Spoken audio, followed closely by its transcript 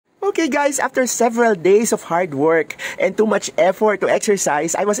Okay guys, after several days of hard work and too much effort to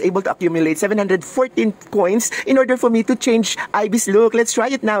exercise, I was able to accumulate 714 coins in order for me to change Aibis look. Let's try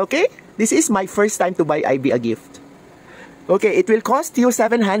it now, okay? This is my first time to buy Ivy a gift. Okay, it will cost you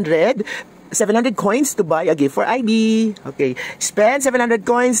 700 coins to buy a gift for Ivy. Okay, spend 700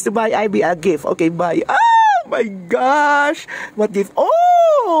 coins to buy Ivy a gift. Okay, buy. Oh my gosh! What gift?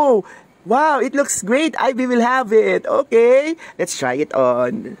 Oh! Wow, it looks great. Ivy will have it. Okay, let's try it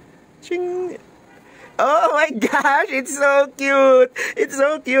on. Ching. Oh my gosh, it's so cute. It's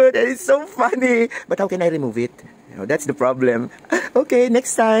so cute and it's so funny. But how can I remove it? Oh, that's the problem. Okay,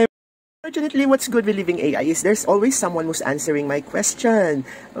 next time. Fortunately, what's good with living AI is there's always someone who's answering my question.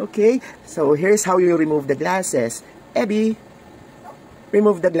 Okay, so here's how you remove the glasses. Abby,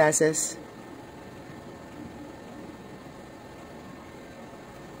 remove the glasses.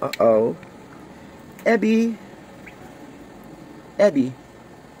 Uh-oh. Abby,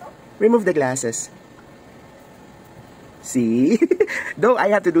 remove the glasses. See? Though I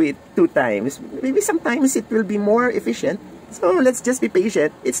have to do it 2 times. Maybe sometimes it will be more efficient. So let's just be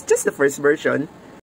patient. It's just the first version.